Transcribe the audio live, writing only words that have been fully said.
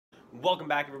Welcome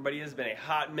back, everybody. It's been a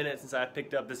hot minute since I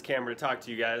picked up this camera to talk to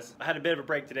you guys. I had a bit of a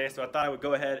break today, so I thought I would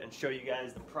go ahead and show you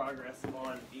guys the progress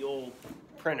on the old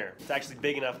printer. It's actually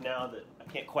big enough now that I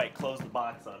can't quite close the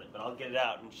box on it, but I'll get it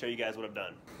out and show you guys what I've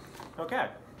done. Okay,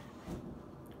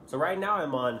 so right now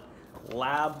I'm on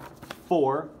Lab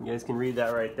 4. You guys can read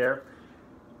that right there.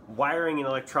 Wiring and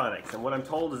electronics. And what I'm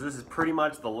told is this is pretty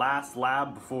much the last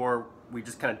lab before we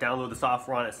just kind of download the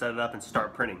software on it, set it up, and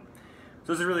start printing.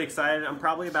 So this is really exciting. I'm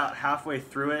probably about halfway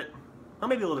through it. Well,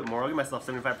 maybe a little bit more. I'll give myself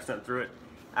 75% through it.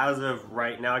 As of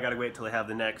right now, I gotta wait till I have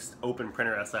the next open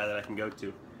printer SI that I can go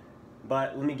to.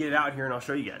 But let me get it out here and I'll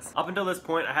show you guys. Up until this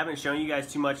point, I haven't shown you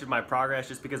guys too much of my progress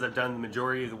just because I've done the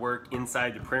majority of the work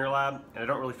inside the printer lab, and I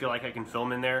don't really feel like I can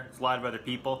film in there. It's a lot of other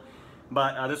people.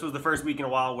 But this was the first week in a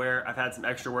while where I've had some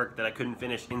extra work that I couldn't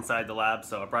finish inside the lab,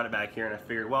 so I brought it back here and I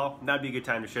figured, well, that'd be a good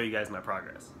time to show you guys my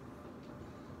progress.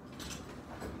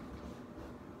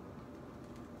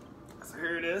 So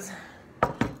here it is.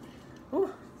 Whew.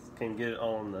 Can't get it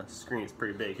all on the screen, it's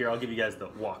pretty big. Here, I'll give you guys the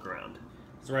walk around.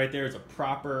 So right there is a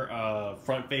proper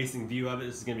front-facing view of it.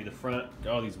 This is gonna be the front.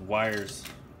 Got all these wires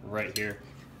right here.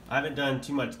 I haven't done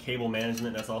too much cable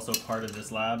management. That's also part of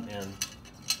this lab, and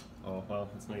oh, well,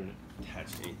 it's not even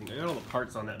attached to anything. I got all the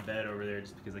parts on that bed over there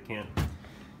just because I can't,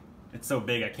 it's so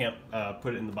big I can't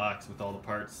put it in the box with all the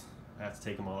parts. I have to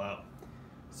take them all out.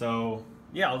 So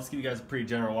yeah, I'll just give you guys a pretty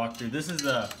general walkthrough.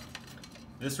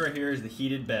 This right here is the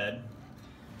heated bed.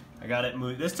 I got it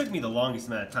moved. This took me the longest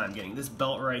amount of time getting this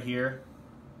belt right here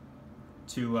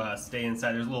to stay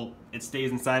inside. There's a little, it stays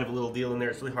inside of a little deal in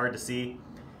there. It's really hard to see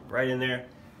right in there.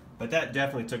 But that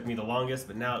definitely took me the longest,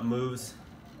 but now it moves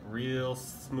real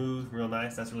smooth, real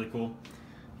nice. That's really cool.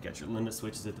 You got your limit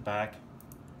switches at the back.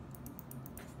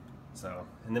 So,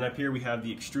 and then up here we have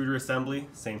the extruder assembly,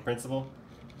 same principle.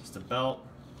 Just a belt,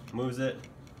 moves it.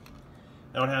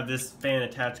 I don't have this fan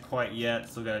attached quite yet,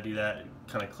 still gotta do that. It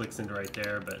kind of clicks into right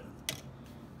there, but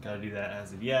gotta do that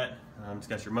as of yet. Just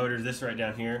got your motors, this right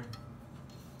down here.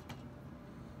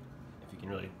 If you can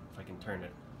really, if I can turn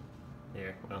it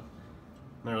there, well,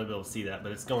 I'm not really able to see that,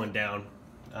 but it's going down.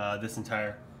 This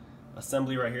entire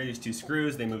assembly right here, these two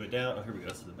screws, they move it down. Oh, here we go,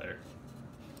 this is better.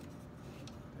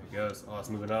 There it goes. Oh, it's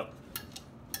moving up.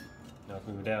 Now it's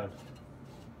moving down.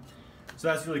 So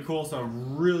that's really cool. So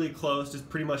I'm really close, just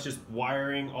pretty much just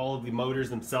wiring all of the motors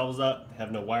themselves up. I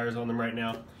have no wires on them right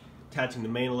now. Attaching the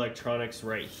main electronics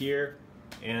right here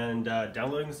and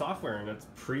downloading the software, and that's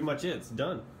pretty much it. It's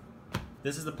done.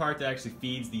 This is the part that actually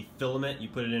feeds the filament. You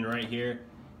put it in right here,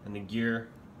 and the gear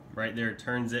right there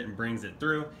turns it and brings it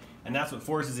through, and that's what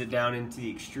forces it down into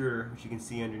the extruder, which you can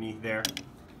see underneath there,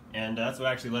 and that's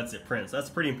what actually lets it print. So that's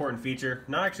a pretty important feature.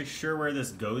 Not actually sure where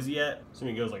this goes yet.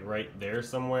 Assuming it goes like right there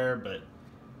somewhere, but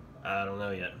I don't know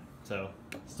yet. So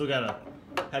still gotta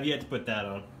have yet to put that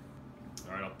on.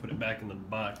 All right, I'll put it back in the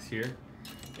box here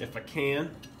if I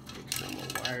can. Make sure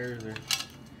my wires are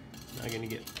not gonna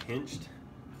get pinched.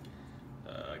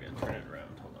 I gotta turn it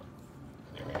around. Hold on.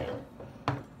 There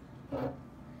we go.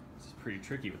 This is pretty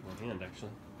tricky with my hand, actually.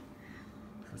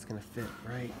 So it's gonna fit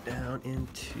right down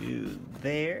into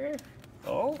there.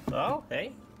 Oh,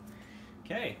 hey.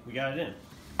 Okay, we got it in.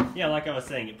 Yeah, like I was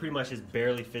saying, it pretty much just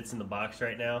barely fits in the box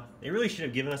right now. They really should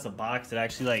have given us a box that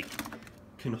actually like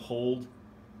can hold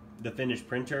the finished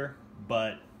printer,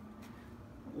 but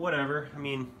whatever. I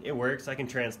mean, it works. I can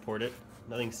transport it.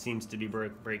 Nothing seems to be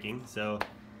breaking, so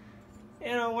you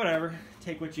know, whatever.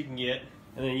 Take what you can get.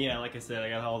 And then yeah, like I said, I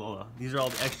got all the, these are all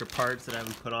the extra parts that I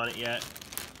haven't put on it yet.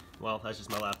 Well, that's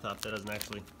just my laptop, that doesn't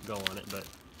actually go on it, but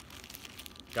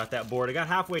got that board. I got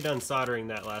halfway done soldering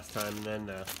that last time, and then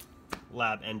the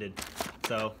lab ended.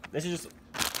 So this is just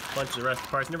a bunch of the rest of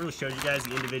the parts. Never really showed you guys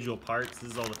the individual parts.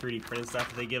 This is all the 3D printed stuff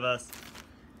that they give us.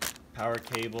 Power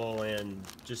cable and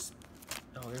just,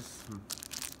 oh, there's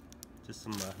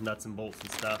some nuts and bolts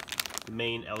and stuff. The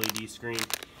main LED screen.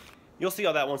 You'll see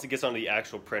all that once it gets onto the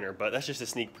actual printer, but that's just a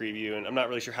sneak preview, and I'm not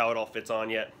really sure how it all fits on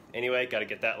yet. Anyway, got to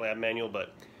get that lab manual,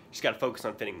 but just got to focus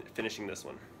on finishing this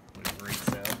one. What a great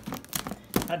sound.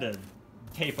 Had to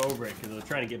tape over it because I was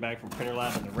trying to get back from printer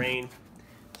lab in the rain.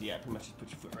 So yeah, pretty much just put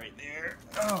your foot right there.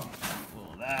 Oh, a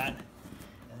little of that,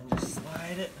 and then just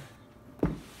slide it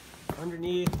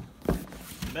underneath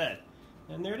the bed,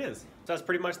 and there it is. So that's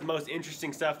pretty much the most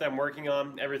interesting stuff that I'm working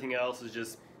on. Everything else is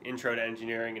just intro to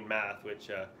engineering and math, which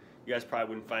you guys probably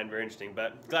wouldn't find very interesting,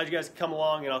 but glad you guys could come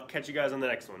along, and I'll catch you guys on the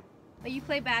next one. Will you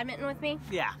play badminton with me?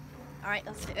 Yeah. All right,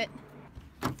 let's do it.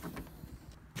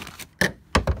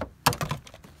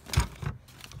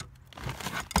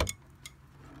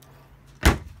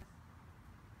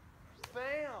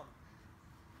 Bam!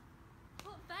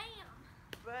 Oh, bam!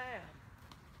 Bam!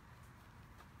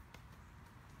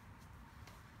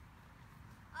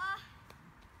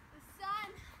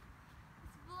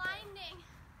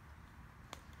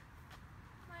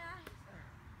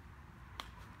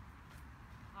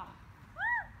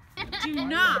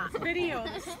 not video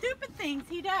the stupid things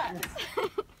he does.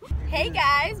 Hey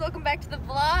guys, welcome back to the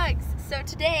vlogs. So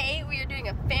today we are doing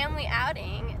a family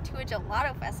outing to a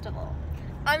gelato festival.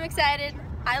 I'm excited.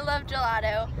 I love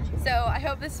gelato, so I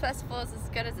hope this festival is as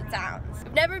good as it sounds.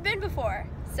 I've never been before,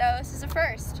 so this is a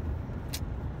first.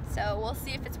 So we'll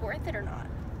see if it's worth it or not.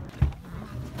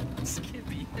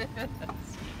 Skippy.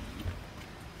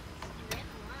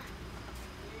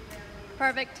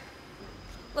 Perfect.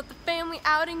 Let the family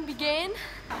outing begin.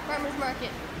 Farmer's market,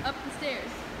 up the stairs.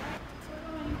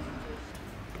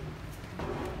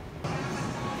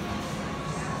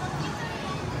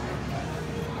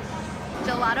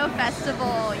 Gelato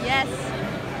festival, yes.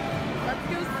 Let's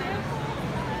go sample.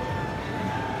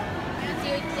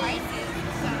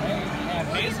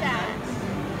 Look at that.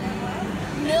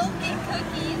 Milk and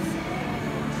cookies.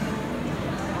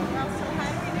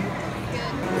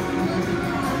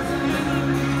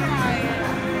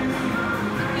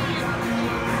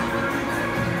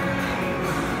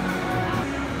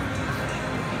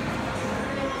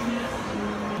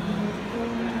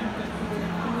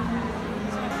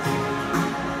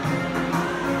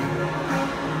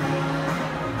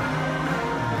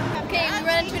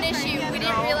 We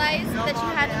didn't realize that you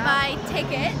had to buy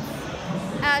tickets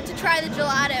to try the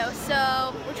gelato,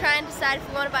 so we're trying to decide if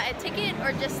we want to buy a ticket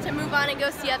or just to move on and go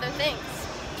see other things,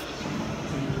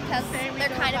 because they're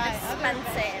kind of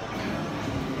expensive.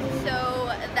 So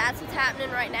that's what's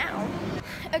happening right now.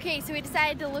 Okay, so we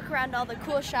decided to look around all the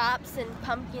cool shops and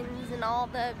pumpkins and all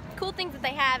the cool things that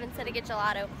they have instead of get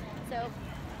gelato. So,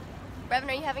 Revan,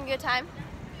 are you having a good time?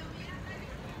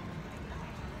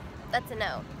 That's a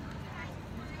no.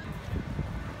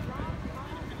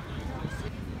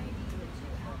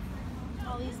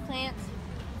 All these plants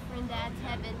are in Dad's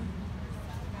heaven.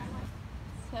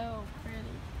 So pretty.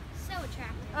 So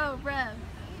attractive. Oh, Rev,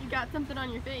 you got something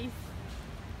on your face.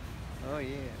 Oh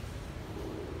yeah.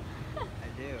 I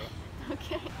do.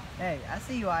 Okay. Hey, I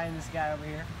see you eyeing this guy over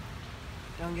here.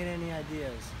 Don't get any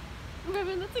ideas.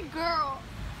 Revan, that's a girl.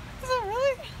 Is it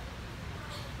really?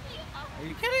 Are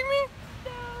you kidding me?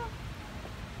 No.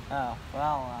 Oh,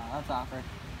 well, that's awkward.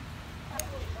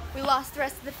 We lost the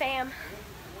rest of the fam.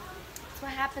 That's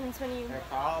what happens when you They're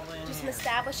probably in do some here.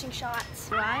 establishing shots.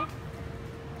 Why?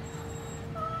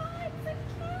 Oh, it's so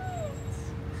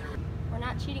cute. We're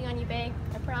not cheating on you, babe.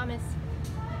 I promise.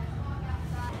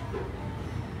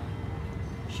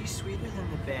 She's sweeter than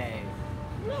the bae.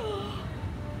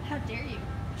 How dare you?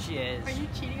 She is. Are you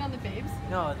cheating on the babes?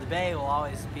 No, the bae will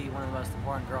always be one of the most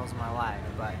important girls in my life,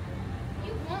 but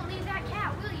You won't leave that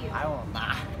cat, will you? I will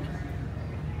not.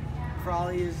 For all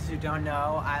of you who don't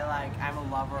know, I'm a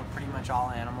lover of pretty much all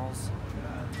animals.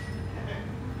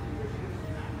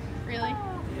 Really?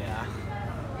 Yeah.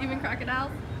 Even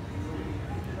crocodiles?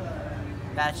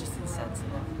 That's just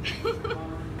insensitive.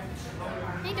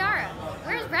 Hey Dara,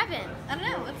 where's Revan? I don't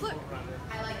know. Let's look.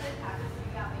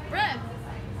 Rev,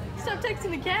 stop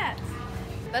texting the cats.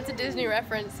 That's a Disney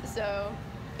reference, so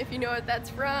if you know what that's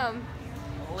from,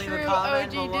 Leave true a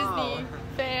comment OG below. Disney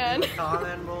fan.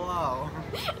 Comment below.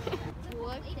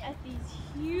 Look at these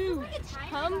huge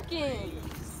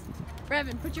pumpkins.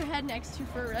 Revan, put your head next to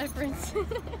for reference. You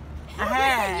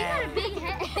got a big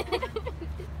head.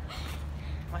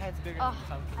 My head's bigger Oh, than the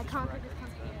pumpkin. I conquered the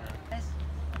pumpkin.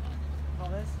 Call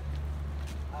this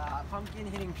pumpkin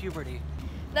hitting puberty.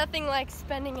 Nothing like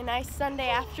spending a nice Sunday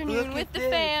afternoon Look with at the this.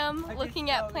 fam, I looking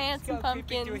just at go- plants just and go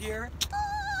peeping pumpkins. through here.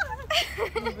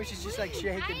 The bush is just like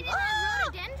shaking. Hide in that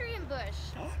rhododendron bush.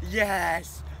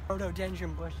 Yes!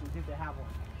 Rhododendron bush, and see if they have one.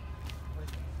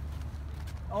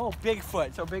 Oh,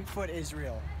 Bigfoot. So Bigfoot is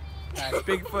real. Guys,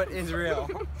 Bigfoot is real.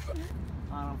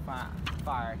 On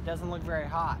fire. Doesn't look very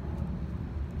hot.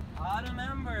 Autumn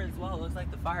embers. Well, it looks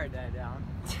like the fire died down.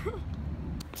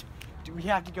 We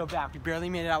have to go back. We barely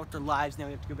made it out with our lives. Now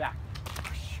we have to go back.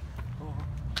 Oh,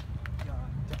 God.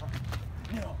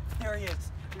 No, there he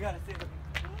is. We gotta save him.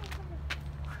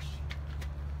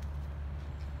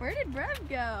 Where did Rev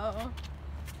go?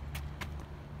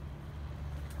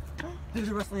 There's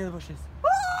a rustling in the bushes.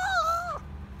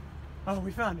 Oh,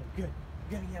 we found it. Good.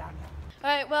 We gotta get out now.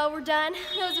 Alright, well, we're done.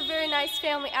 It was a very nice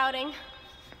family outing.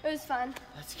 It was fun.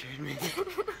 That scared me.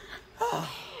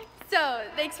 So,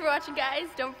 thanks for watching, guys.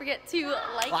 Don't forget to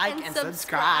like and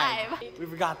subscribe. We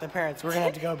forgot the parents. We're gonna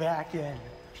have to go back in.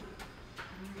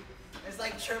 It's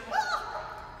like triple.